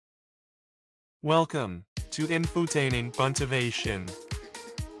Welcome to Infotaining Funtivation.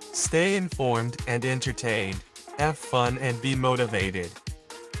 Stay informed and entertained, have fun and be motivated.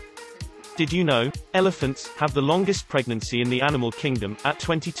 Did you know, elephants have the longest pregnancy in the animal kingdom, at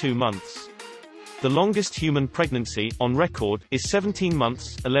 22 months. The longest human pregnancy, on record, is 17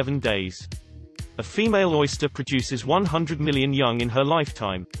 months, 11 days. A female oyster produces 100 million young in her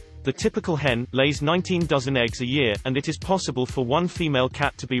lifetime. The typical hen lays 19 dozen eggs a year, and it is possible for one female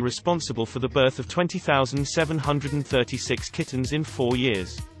cat to be responsible for the birth of 20,736 kittens in 4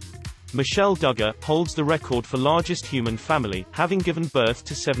 years. Michelle Duggar holds the record for largest human family, having given birth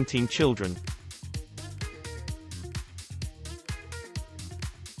to 17 children.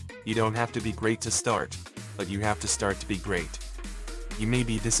 You don't have to be great to start, but you have to start to be great. You may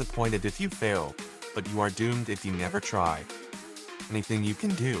be disappointed if you fail, but you are doomed if you never try. Anything you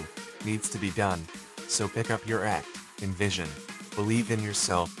can do needs to be done, so pick up your act, envision, believe in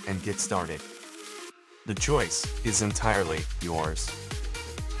yourself, and get started. The choice is entirely yours.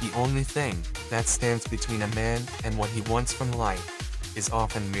 The only thing that stands between a man and what he wants from life is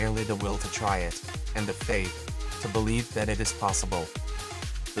often merely the will to try it, and the faith to believe that it is possible.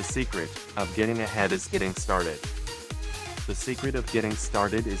 The secret of getting ahead is getting started. The secret of getting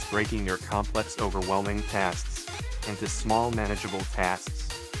started is breaking your complex, overwhelming tasks into small, manageable tasks,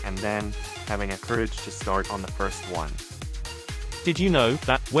 and then having a courage to start on the first one. Did you know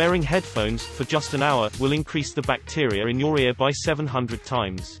that wearing headphones for just an hour will increase the bacteria in your ear by 700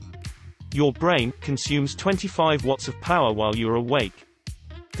 times? Your brain consumes 25 watts of power while you're awake.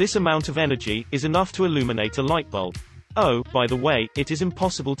 This amount of energy is enough to illuminate a light bulb. Oh, by the way, it is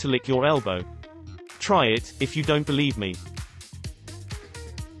impossible to lick your elbow. Try it, if you don't believe me.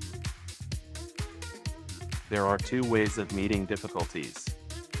 There are two ways of meeting difficulties.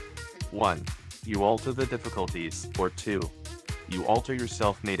 1. You alter the difficulties, or 2. You alter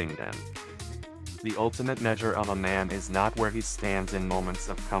yourself meeting them. The ultimate measure of a man is not where he stands in moments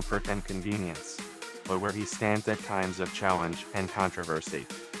of comfort and convenience, but where he stands at times of challenge and controversy.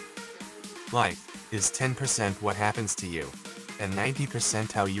 Life is 10% what happens to you, and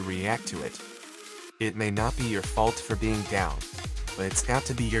 90% how you react to it. It may not be your fault for being down, but it's got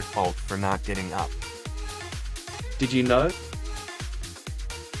to be your fault for not getting up. Did you know?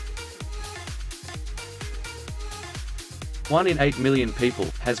 One in 8 million people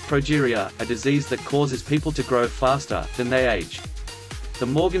has progeria, a disease that causes people to grow faster than they age. The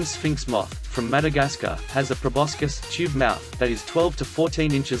Morgan sphinx moth from Madagascar has a proboscis tube mouth that is 12 to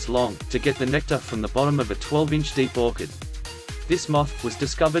 14 inches long to get the nectar from the bottom of a 12-inch deep orchid. This moth was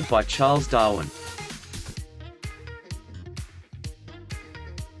discovered by Charles Darwin.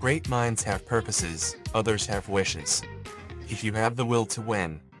 Great minds have purposes, others have wishes. If you have the will to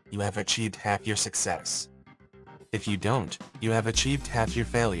win, you have achieved half your success. If you don't, you have achieved half your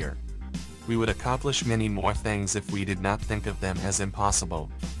failure. We would accomplish many more things if we did not think of them as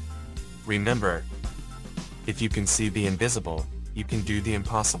impossible. Remember, if you can see the invisible, you can do the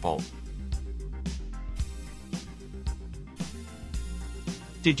impossible.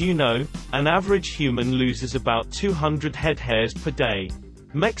 Did you know, an average human loses about 200 head hairs per day?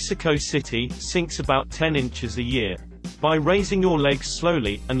 Mexico City sinks about 10 inches a year. By raising your legs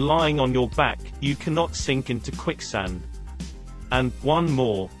slowly and lying on your back, you cannot sink into quicksand. And one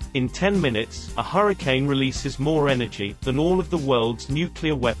more. In 10 minutes, a hurricane releases more energy than all of the world's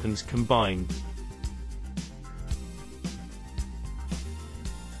nuclear weapons combined.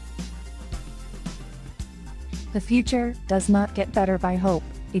 The future does not get better by hope,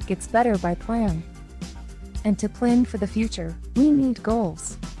 it gets better by plan. And to plan for the future, we need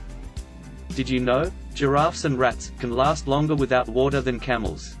goals. Did you know? Giraffes and rats can last longer without water than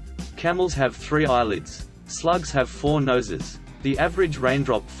camels. Camels have 3 eyelids. Slugs have 4 noses. The average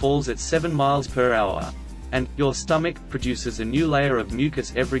raindrop falls at 7 miles per hour. And your stomach produces a new layer of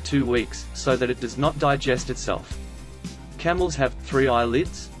mucus every 2 weeks, so that it does not digest itself. Camels have 3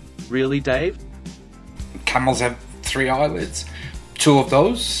 eyelids? Really, Dave? Camels have 3 eyelids. 2 of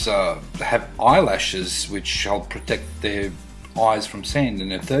those have eyelashes which help protect their eyes from sand,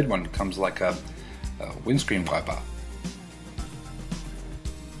 and the third one comes like a windscreen wiper.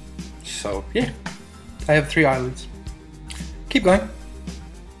 So yeah, they have 3 eyelids. Keep going.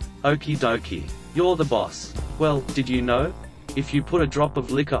 Okie dokie. You're the boss. Well, did you know? If you put a drop of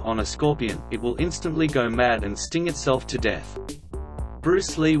liquor on a scorpion, it will instantly go mad and sting itself to death.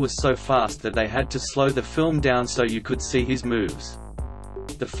 Bruce Lee was so fast that they had to slow the film down so you could see his moves.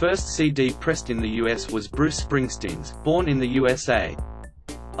 The first CD pressed in the US was Bruce Springsteen's Born in the USA.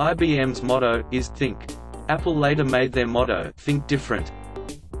 IBM's motto is Think. Apple later made their motto Think Different.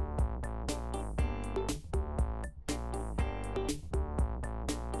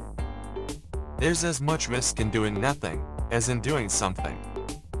 There's as much risk in doing nothing as in doing something.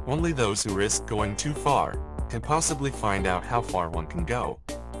 Only those who risk going too far can possibly find out how far one can go.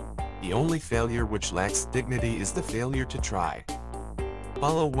 The only failure which lacks dignity is the failure to try.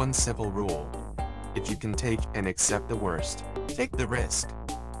 Follow one simple rule. If you can take and accept the worst, take the risk.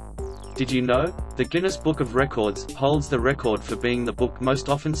 Did you know? The Guinness Book of Records holds the record for being the book most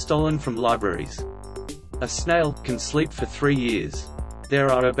often stolen from libraries. A snail can sleep for 3 years. There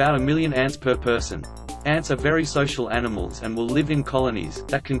are about 1 million ants per person. Ants are very social animals and will live in colonies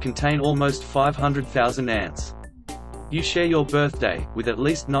that can contain almost 500,000 ants. You share your birthday with at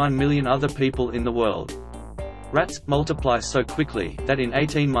least 9 million other people in the world. Rats multiply so quickly that in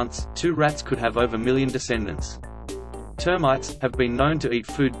 18 months, 2 rats could have over 1 million descendants. Termites have been known to eat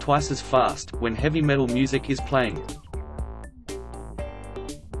food twice as fast when heavy metal music is playing.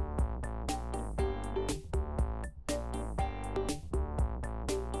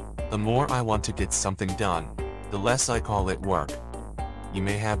 The more I want to get something done, the less I call it work. You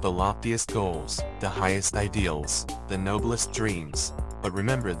may have the loftiest goals, the highest ideals, the noblest dreams, but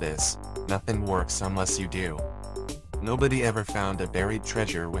remember this, nothing works unless you do. Nobody ever found a buried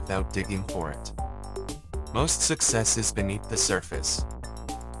treasure without digging for it. Most success is beneath the surface.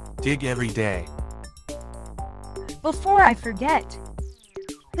 Dig every day. Before I forget,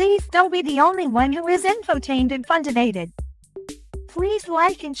 please don't be the only one who is infotained and funtivation. Please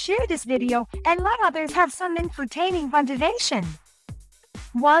like and share this video and let others have some infotaining funtivation.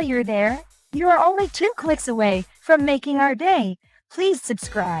 While you're there, you're only 2 clicks away from making our day. Please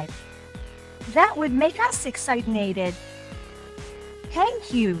subscribe. That would make us excitinated.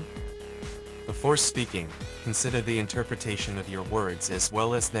 Thank you. Before speaking, consider the interpretation of your words as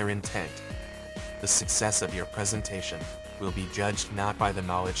well as their intent. The success of your presentation will be judged not by the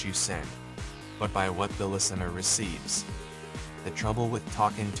knowledge you send, but by what the listener receives. The trouble with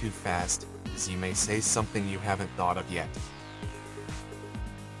talking too fast is you may say something you haven't thought of yet.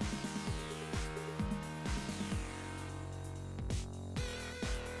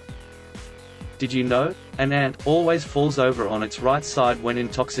 Did you know? An ant always falls over on its right side when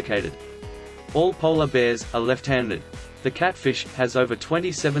intoxicated. All polar bears are left-handed. The catfish has over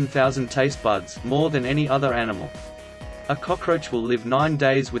 27,000 taste buds, more than any other animal. A cockroach will live 9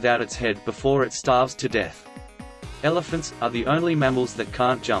 days without its head before it starves to death. Elephants are the only mammals that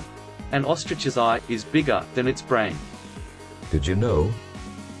can't jump. An ostrich's eye is bigger than its brain. Did you know?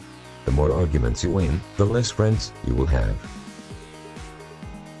 The more arguments you win, the less friends you will have.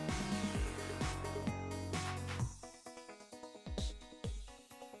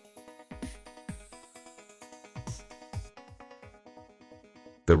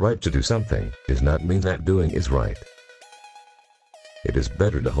 The right to do something does not mean that doing is right. It is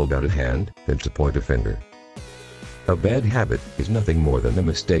better to hold out a hand than to point a finger. A bad habit is nothing more than a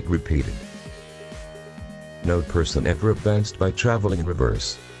mistake repeated. No person ever advanced by traveling in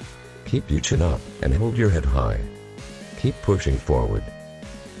reverse. Keep your chin up and hold your head high. Keep pushing forward.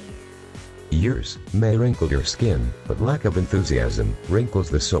 Years may wrinkle your skin, but lack of enthusiasm wrinkles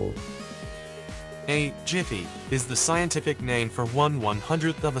the soul. A jiffy is the scientific name for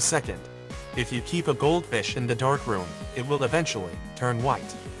 1/100th of a second. If you keep a goldfish in the dark room, it will eventually turn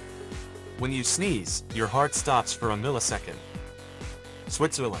white. When you sneeze, your heart stops for a millisecond.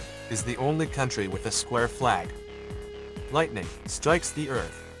 Switzerland is the only country with a square flag. Lightning strikes the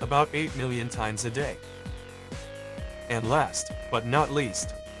earth about 8 million times a day. And last, but not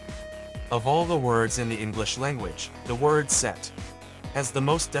least, of all the words in the English language, the word set has the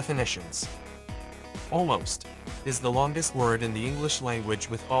most definitions. Almost is the longest word in the English language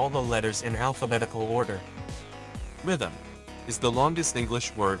with all the letters in alphabetical order. Rhythm is the longest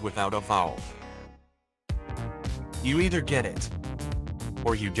English word without a vowel. You either get it,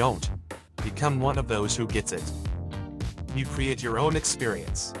 or you don't. Become one of those who gets it. You create your own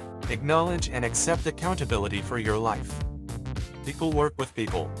experience. Acknowledge and accept accountability for your life. People work with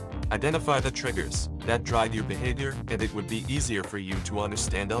people. Identify the triggers that drive your behavior, and it would be easier for you to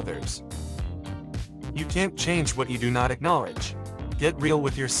understand others. You can't change what you do not acknowledge. Get real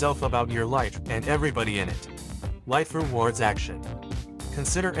with yourself about your life and everybody in it. Life rewards action.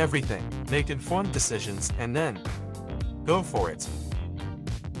 Consider everything, make informed decisions, and then go for it.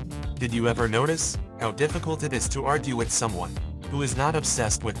 Did you ever notice how difficult it is to argue with someone who is not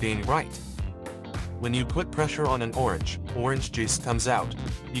obsessed with being right? When you put pressure on an orange juice comes out,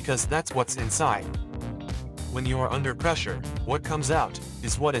 because that's what's inside. When you are under pressure, what comes out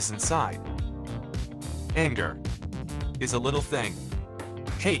is what is inside. Anger is a little thing.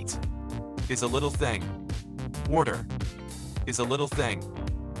 Hate is a little thing. Order is a little thing.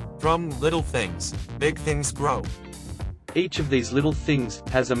 From little things, big things grow. Each of these little things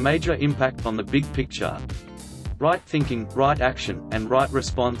has a major impact on the big picture. Right thinking, right action, and right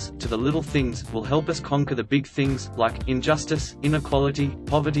response to the little things will help us conquer the big things like injustice, inequality,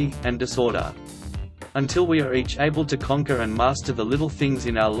 poverty, and disorder. Until we are each able to conquer and master the little things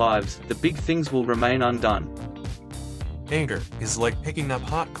in our lives, the big things will remain undone. Anger is like picking up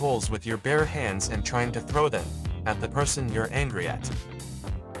hot coals with your bare hands and trying to throw them at the person you're angry at.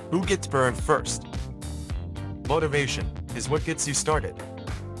 Who gets burned first? Motivation is what gets you started.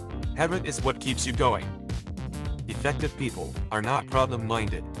 Habit is what keeps you going. Effective people are not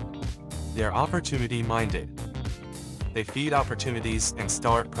problem-minded. They're opportunity-minded. They feed opportunities and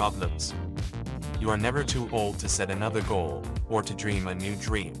start problems. You are never too old to set another goal, or to dream a new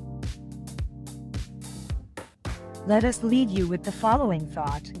dream. Let us leave you with the following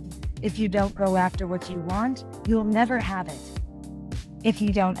thought. If you don't go after what you want, you'll never have it. If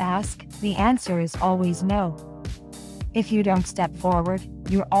you don't ask, the answer is always no. If you don't step forward,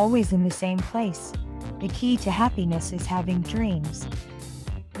 you're always in the same place. The key to happiness is having dreams.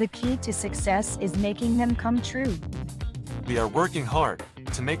 The key to success is making them come true. We are working hard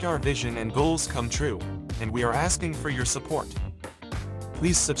to make our vision and goals come true, and we are asking for your support.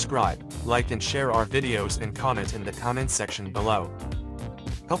 Please subscribe, like and share our videos and comment in the comment section below.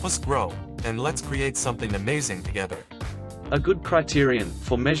 Help us grow, and let's create something amazing together. A good criterion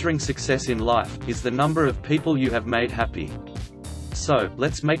for measuring success in life is the number of people you have made happy. So,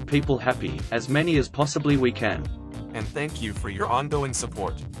 let's make people happy, as many as possibly we can. And thank you for your ongoing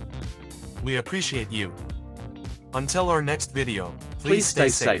support. We appreciate you. Until our next video, Please stay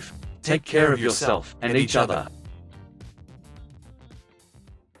safe, take care of yourself and each other.